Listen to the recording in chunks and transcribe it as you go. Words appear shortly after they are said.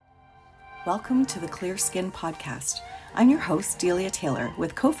Welcome to the Clear Skin Podcast. I'm your host, Delia Taylor,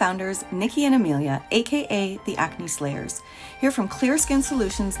 with co-founders Nikki and Amelia, aka the Acne Slayers, here from Clear Skin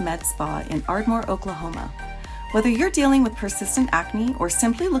Solutions Med Spa in Ardmore, Oklahoma. Whether you're dealing with persistent acne or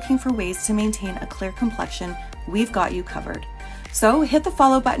simply looking for ways to maintain a clear complexion, we've got you covered. So hit the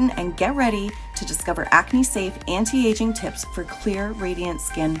follow button and get ready to discover acne-safe anti-aging tips for clear, radiant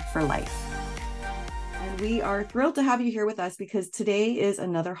skin for life. And we are thrilled to have you here with us because today is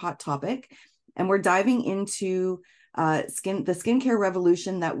another hot topic, and we're diving into the skincare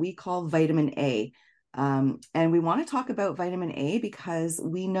revolution that we call vitamin A. And we want to talk about vitamin A because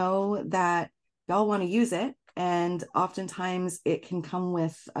we know that y'all want to use it, and oftentimes it can come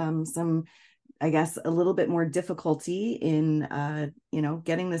with some, I guess, a little bit more difficulty in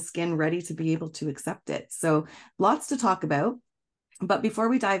getting the skin ready to be able to accept it. So lots to talk about. But before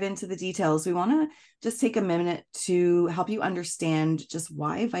we dive into the details, we want to just take a minute to help you understand just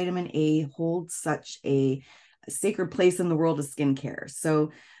why vitamin A holds such a sacred place in the world of skincare. So,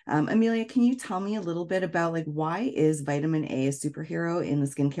 Amelia, can you tell me a little bit about why is vitamin A a superhero in the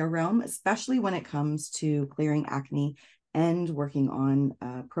skincare realm, especially when it comes to clearing acne and working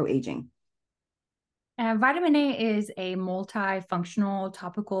on pro-aging? Vitamin A is a multifunctional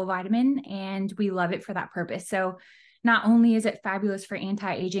topical vitamin, and we love it for that purpose. So not only is it fabulous for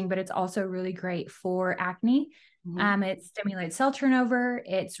anti-aging, but it's also really great for acne. Mm-hmm. It stimulates cell turnover.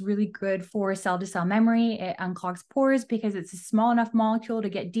 It's really good for cell-to-cell memory. It unclogs pores because it's a small enough molecule to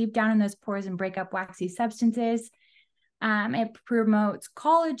get deep down in those pores and break up waxy substances. It promotes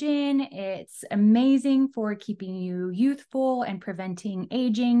collagen. It's amazing for keeping you youthful and preventing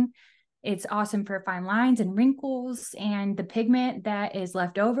aging. It's awesome for fine lines and wrinkles and the pigment that is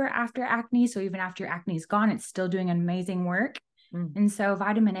left over after acne. So even after acne is gone, it's still doing amazing work. And so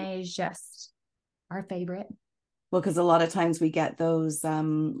vitamin A is just our favorite. Well, because a lot of times we get those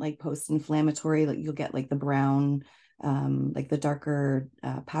post-inflammatory, you'll get the brown, the darker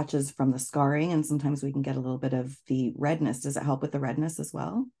patches from the scarring. And sometimes we can get a little bit of the redness. Does it help with the redness as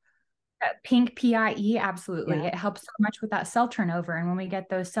well? Pink PIE, absolutely. Yeah. It helps so much with that cell turnover. And when we get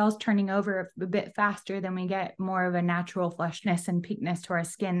those cells turning over a bit faster, then we get more of a natural flushness and pinkness to our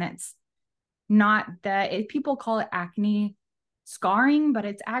skin. That's not people call it acne scarring, but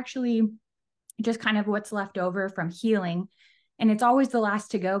it's actually just kind of what's left over from healing. And it's always the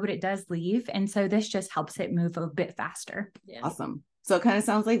last to go, but it does leave. And so this just helps it move a bit faster. Yeah. Awesome. So it kind of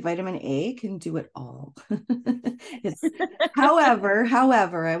sounds like vitamin A can do it all. However,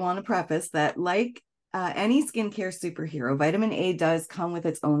 I want to preface that any skincare superhero, vitamin A does come with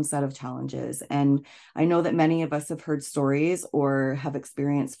its own set of challenges. And I know that many of us have heard stories or have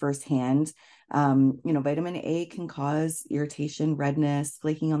experienced firsthand. Vitamin A can cause irritation, redness,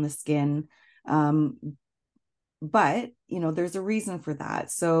 flaking on the skin. But, there's a reason for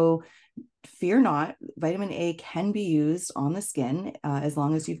that. So fear not, vitamin A can be used on the skin as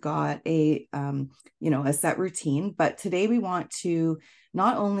long as you've got a set routine. But today we want to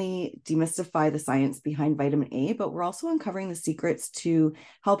not only demystify the science behind vitamin A, but we're also uncovering the secrets to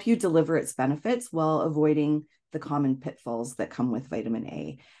help you deliver its benefits while avoiding the common pitfalls that come with vitamin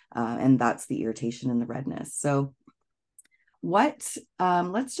A. And that's the irritation and the redness. So let's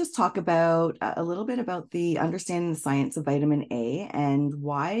just talk about a little bit about the understanding the science of vitamin A and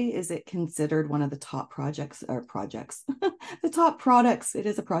why is it considered one of the top the top products. It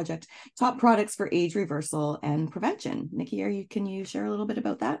is a project, top products for age reversal and prevention. Nikki, can you share a little bit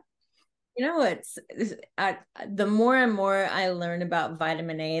about that? The more and more I learn about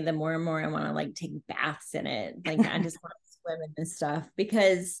vitamin A, the more and more I want to take baths in it. I just want to swim in this stuff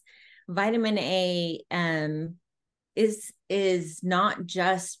because vitamin A, is not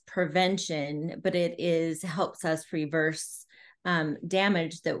just prevention, but it helps us reverse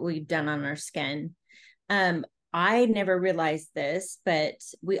damage that we've done on our skin. I never realized this, but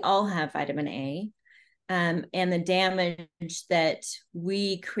we all have vitamin A, and the damage that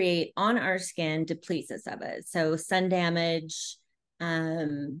we create on our skin depletes us of it. So sun damage.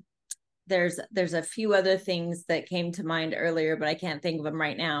 There's a few other things that came to mind earlier, but I can't think of them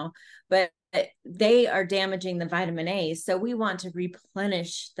right now. But they are damaging the vitamin A. So we want to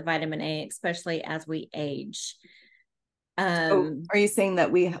replenish the vitamin A, especially as we age. So are you saying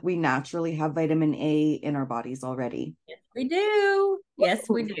that we naturally have vitamin A in our bodies already? Yes, we do. Yes,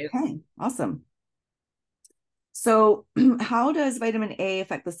 we do. Okay, awesome. So how does vitamin A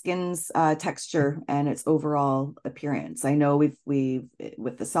affect the skin's texture and its overall appearance? I know we've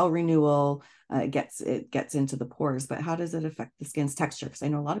with the cell renewal, it gets into the pores, but how does it affect the skin's texture? Because I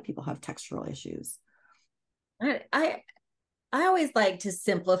know a lot of people have textural issues. I always like to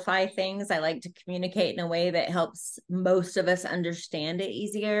simplify things. I like to communicate in a way that helps most of us understand it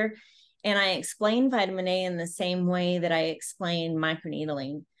easier. And I explain vitamin A in the same way that I explain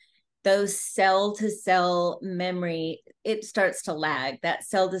microneedling. Those cell to cell memory, it starts to lag. That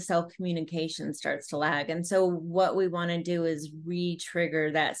cell to cell communication starts to lag. And so what we want to do is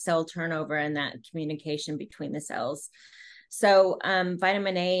re-trigger that cell turnover and that communication between the cells. So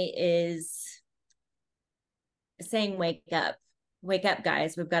vitamin A is saying, wake up,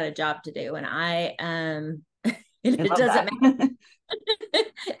 guys, we've got a job to do. And it doesn't matter.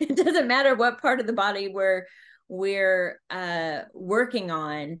 It doesn't matter what part of the body we're working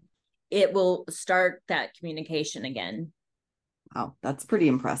on, it will start that communication again. Wow, that's pretty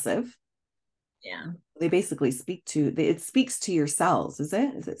impressive. Yeah. They basically it speaks to your cells, is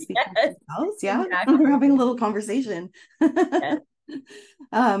it? Is it speaking to your cells? Yeah. Exactly. We're having a little conversation. Yes.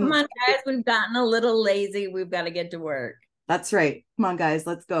 Come on, guys, we've gotten a little lazy. We've got to get to work. That's right. Come on, guys,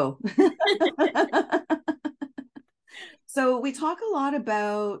 let's go. So we talk a lot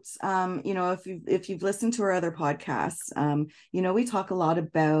about, if you've listened to our other podcasts, we talk a lot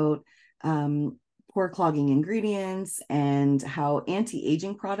about pore clogging ingredients and how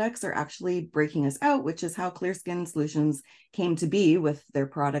anti-aging products are actually breaking us out, which is how Clear Skin Solutions came to be with their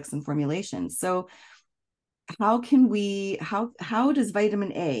products and formulations. So how does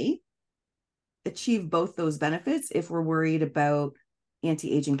vitamin A achieve both those benefits if we're worried about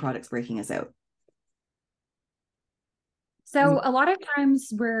anti-aging products breaking us out? So a lot of times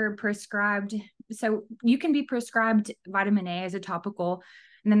we're prescribed, so you can be prescribed vitamin A as a topical,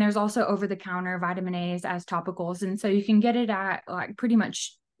 and then there's also over-the-counter vitamin A's as topicals. And so you can get it at like pretty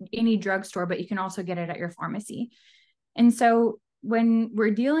much any drugstore, but you can also get it at your pharmacy. And so when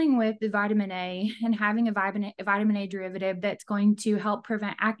we're dealing with the vitamin A and having a vitamin A derivative that's going to help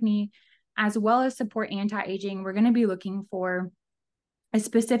prevent acne as well as support anti-aging, we're going to be looking for a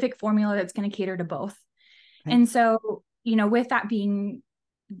specific formula that's going to cater to both. Okay. And so, with that being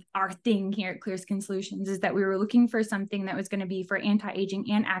our thing here at Clear Skin Solutions, is that we were looking for something that was going to be for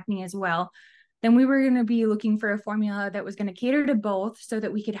anti-aging and acne as well. Then we were going to be looking for a formula that was going to cater to both so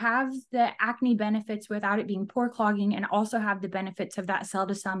that we could have the acne benefits without it being pore clogging, and also have the benefits of that cell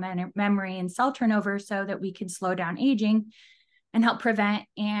to cell memory and cell turnover so that we could slow down aging and help prevent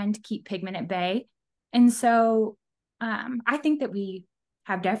and keep pigment at bay. And so I think that we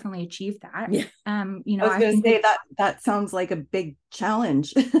have definitely achieved that. Yeah. I was going to say that sounds like a big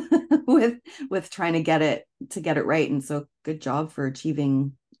challenge with trying to get it right. And so good job for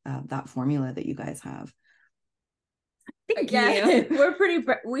achieving that formula that you guys have. Thank you.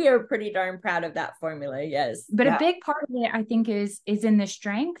 We are pretty darn proud of that formula. Yes. But a big part of it, I think, is in the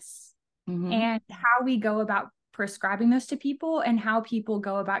strengths and how we go about prescribing those to people and how people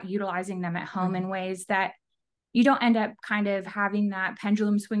go about utilizing them at home in ways that you don't end up kind of having that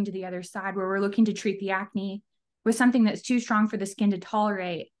pendulum swing to the other side where we're looking to treat the acne with something that's too strong for the skin to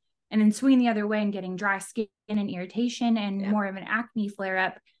tolerate, and then swing the other way and getting dry skin and irritation and more of an acne flare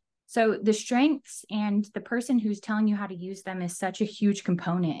up. So the strengths and the person who's telling you how to use them is such a huge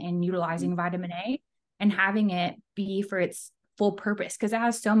component in utilizing vitamin A and having it be for its full purpose, because it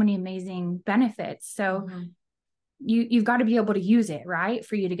has so many amazing benefits. So you've got to be able to use it, right,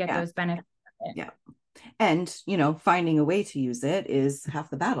 for you to get those benefits. Yeah. And, finding a way to use it is half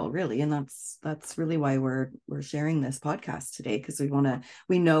the battle, really. And that's really why we're sharing this podcast today, because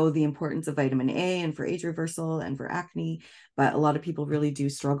we know the importance of vitamin A and for age reversal and for acne, but a lot of people really do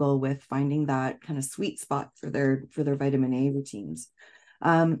struggle with finding that kind of sweet spot for their vitamin A routines.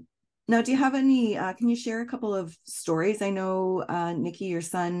 Now, do you have any, can you share a couple of stories? I know, Nikki, your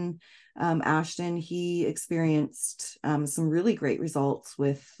son, Ashton, he experienced some really great results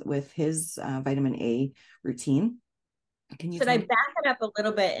with his vitamin A routine. Should I back it up a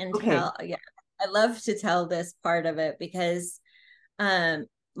little bit and tell? Yeah, I love to tell this part of it because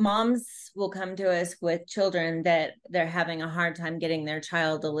moms will come to us with children that they're having a hard time getting their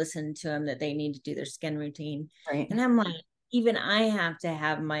child to listen to them, that they need to do their skin routine. Right. And I'm like, even I have to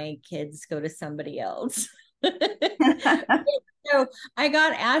have my kids go to somebody else. So I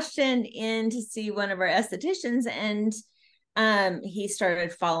got Ashton in to see one of our estheticians, and he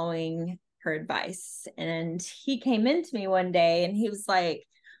started following her advice. And he came into me one day and he was like,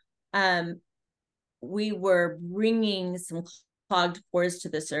 we were bringing some clogged pores to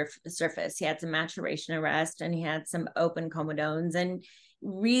the surface. He had some maturation arrest and he had some open comedones, and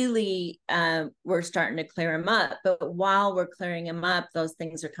really we're starting to clear him up. But while we're clearing him up, those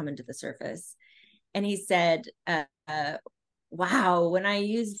things are coming to the surface. And he said, wow, when I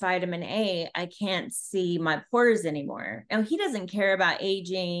use vitamin A, I can't see my pores anymore. Now, he doesn't care about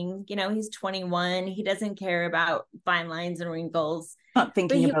aging. He's 21. He doesn't care about fine lines and wrinkles. Not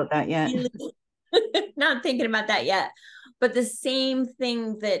thinking about that yet. Not thinking about that yet. But the same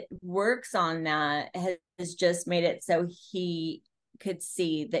thing that works on that has just made it so he could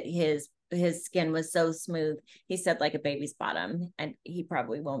see that his skin was so smooth. He said like a baby's bottom, and he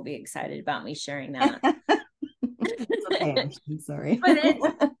probably won't be excited about me sharing that. Okay, I'm sorry. But it's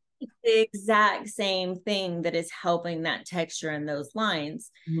the exact same thing that is helping that texture and those lines.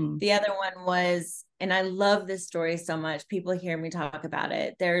 Mm-hmm. The other one was, and I love this story so much, people hear me talk about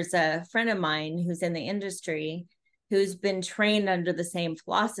it. There's a friend of mine who's in the industry who's been trained under the same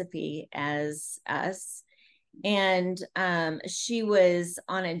philosophy as us. And she was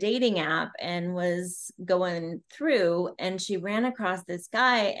on a dating app and was going through, and she ran across this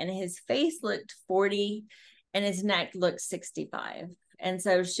guy, and his face looked 40 and his neck looked 65. And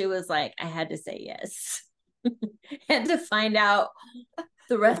so she was like, I had to say yes. Had to find out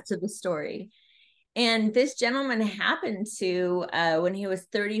the rest of the story. And this gentleman happened to, when he was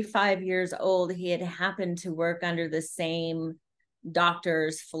 35 years old, he had happened to work under the same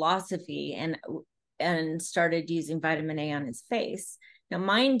doctor's philosophy and started using vitamin A on his face. Now,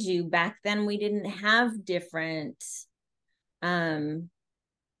 mind you, back then we didn't have different,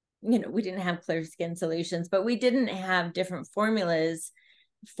 we didn't have clear skin solutions, but we didn't have different formulas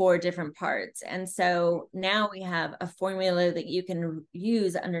for different parts. And so now we have a formula that you can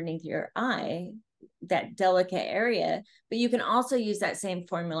use underneath your eye, that delicate area, but you can also use that same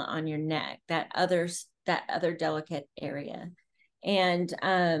formula on your neck, that other delicate area. And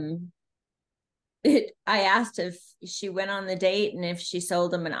I asked if she went on the date and if she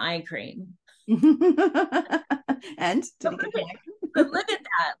sold him an eye cream. And did he get but look at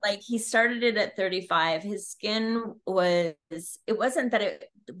that. Like, he started it at 35. His skin was, it wasn't that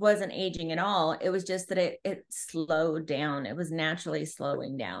it wasn't aging at all. It was just that it slowed down. It was naturally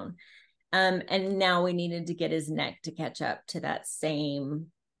slowing down. And now we needed to get his neck to catch up to that same.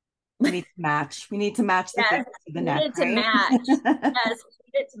 We need to match. We need to match the face to the neck. To match. Yes,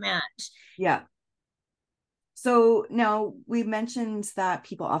 we needed to match. Yeah. So now we mentioned that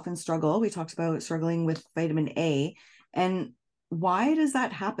people often struggle. We talked about struggling with vitamin A, and why does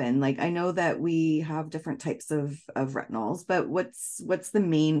that happen? Like, I know that we have different types of retinols, but what's the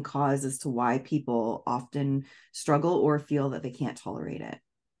main cause as to why people often struggle or feel that they can't tolerate it?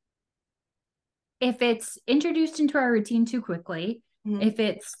 If it's introduced into our routine too quickly, if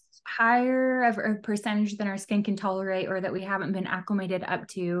it's higher of a percentage than our skin can tolerate, or that we haven't been acclimated up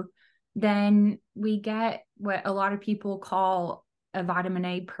to, then we get what a lot of people call a vitamin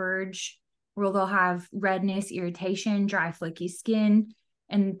A purge, where they'll have redness, irritation, dry, flaky skin,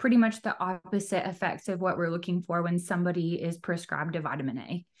 and pretty much the opposite effects of what we're looking for when somebody is prescribed a vitamin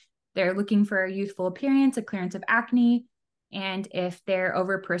A. They're looking for a youthful appearance, a clearance of acne, and if they're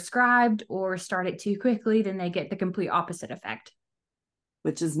overprescribed or start it too quickly, then they get the complete opposite effect.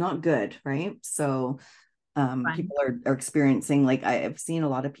 Which is not good, right? So people are experiencing, like, I've seen a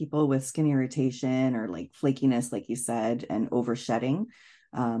lot of people with skin irritation or like flakiness, like you said, and over shedding.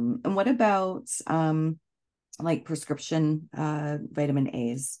 And what about like prescription vitamin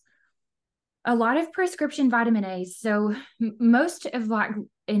A's? A lot of prescription vitamin A's. So most of, like,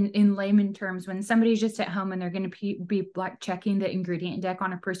 in layman terms, when somebody's just at home and they're going to be like checking the ingredient deck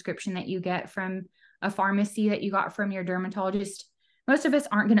on a prescription that you get from a pharmacy that you got from your dermatologist, most of us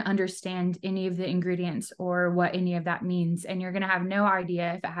aren't going to understand any of the ingredients or what any of that means. And you're going to have no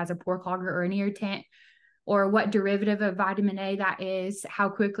idea if it has a pore clogger or an irritant, or what derivative of vitamin A that is, how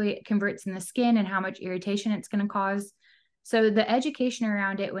quickly it converts in the skin, and how much irritation it's going to cause. So the education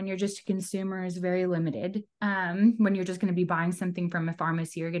around it when you're just a consumer is very limited. When you're just going to be buying something from a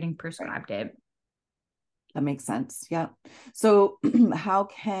pharmacy or getting prescribed it. That makes sense. Yeah. So how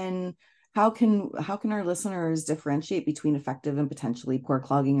can our listeners differentiate between effective and potentially pore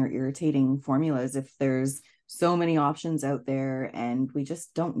clogging or irritating formulas if there's so many options out there and we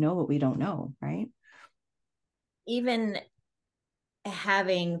just don't know what we don't know, right? Even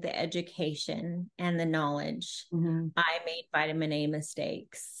having the education and the knowledge, I made vitamin A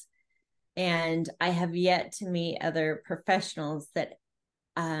mistakes, and I have yet to meet other professionals that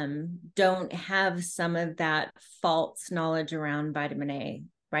don't have some of that false knowledge around vitamin A,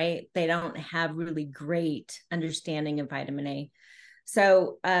 right? They don't have really great understanding of vitamin A.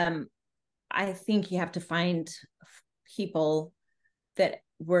 So I think you have to find people that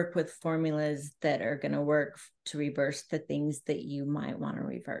work with formulas that are going to work to reverse the things that you might want to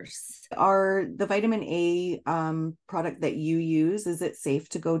reverse. Are the vitamin A product that you use, is it safe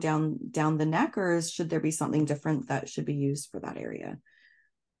to go down the neck, or should there be something different that should be used for that area?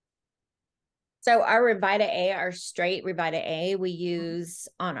 So our Revita A, our straight Revita A, we use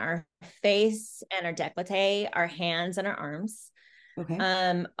on our face and our décolleté, our hands and our arms. Okay.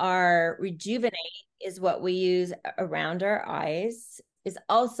 Our Rejuvenate is what we use around our eyes, is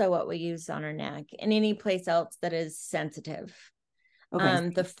also what we use on our neck and any place else that is sensitive. Okay.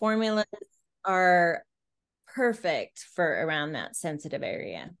 The formulas are perfect for around that sensitive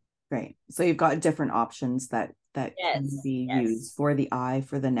area. Great. So you've got different options that Yes, can be yes. used for the eye,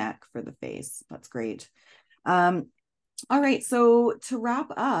 for the neck, for the face. That's great. All right. So to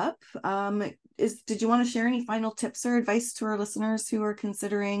wrap up, did you want to share any final tips or advice to our listeners who are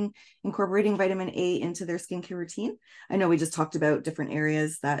considering incorporating vitamin A into their skincare routine? I know we just talked about different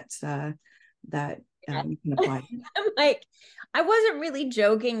areas that you can apply. I'm like, I wasn't really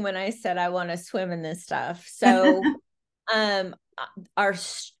joking when I said I want to swim in this stuff. So, our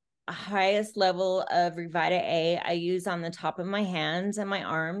highest level of Revita A I use on the top of my hands and my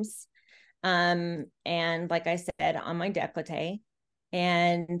arms. And like I said, on my décolleté.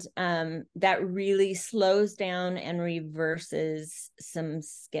 And that really slows down and reverses some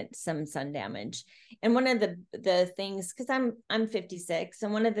sun damage. And one of the things, because I'm 56,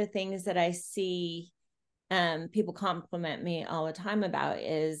 and one of the things that I see people compliment me all the time about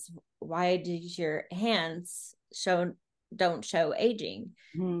is, why did your hands don't show aging?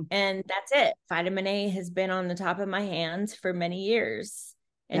 And that's it. Vitamin A has been on the top of my hands for many years.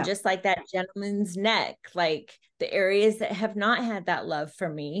 And just like that gentleman's neck, like the areas that have not had that love for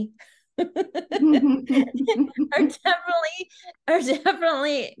me are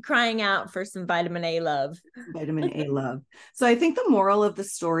definitely crying out for some vitamin A love. Vitamin A love. So I think the moral of the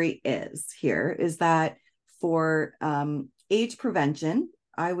story is that for age prevention,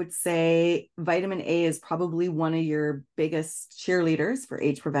 I would say vitamin A is probably one of your biggest cheerleaders for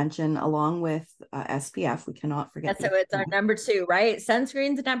age prevention, along with SPF. We cannot forget. So it's our number 2, right?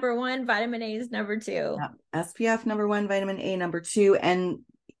 Sunscreen's number 1, vitamin A is number 2. Yeah. SPF number 1, vitamin A number 2, and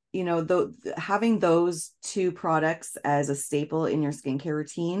having those 2 products as a staple in your skincare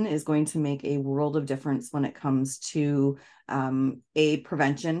routine is going to make a world of difference when it comes to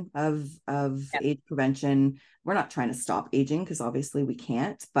prevention of age prevention. We're not trying to stop aging, because obviously we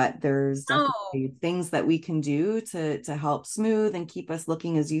can't, but there's definitely things that we can do to help smooth and keep us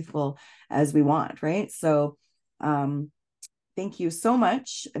looking as youthful as we want, right? So thank you so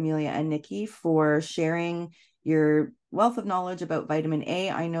much, Amelia and Nikki, for sharing your wealth of knowledge about vitamin A.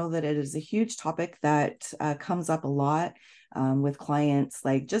 I know that it is a huge topic that comes up a lot with clients,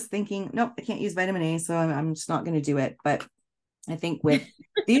 like just thinking, nope, I can't use vitamin A, so I'm just not going to do it. But I think with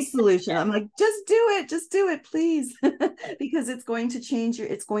these solutions, I'm like, just do it, please, because it's going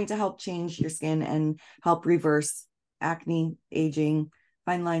to help change your skin and help reverse acne, aging,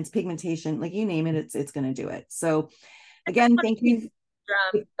 fine lines, pigmentation, like you name it, it's going to do it. So again, thank you.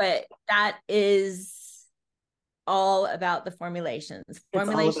 But that is all about the formulations. It's all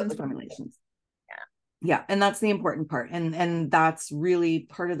about the formulations. Yeah. And that's the important part. And that's really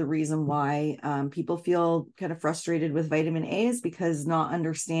part of the reason why people feel kind of frustrated with vitamin A, is because not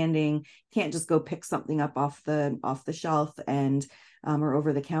understanding, can't just go pick something up off the shelf and or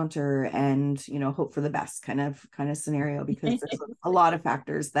over the counter and hope for the best kind of scenario, because there's a lot of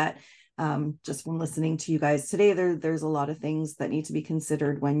factors that just from listening to you guys today, there's a lot of things that need to be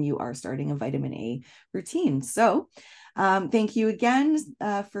considered when you are starting a vitamin A routine. So thank you again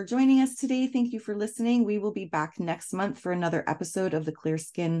for joining us today. Thank you for listening. We will be back next month for another episode of the Clear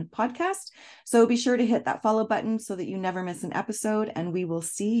Skin podcast. So be sure to hit that follow button so that you never miss an episode, and we will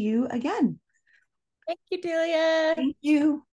see you again. Thank you, Delia. Thank you.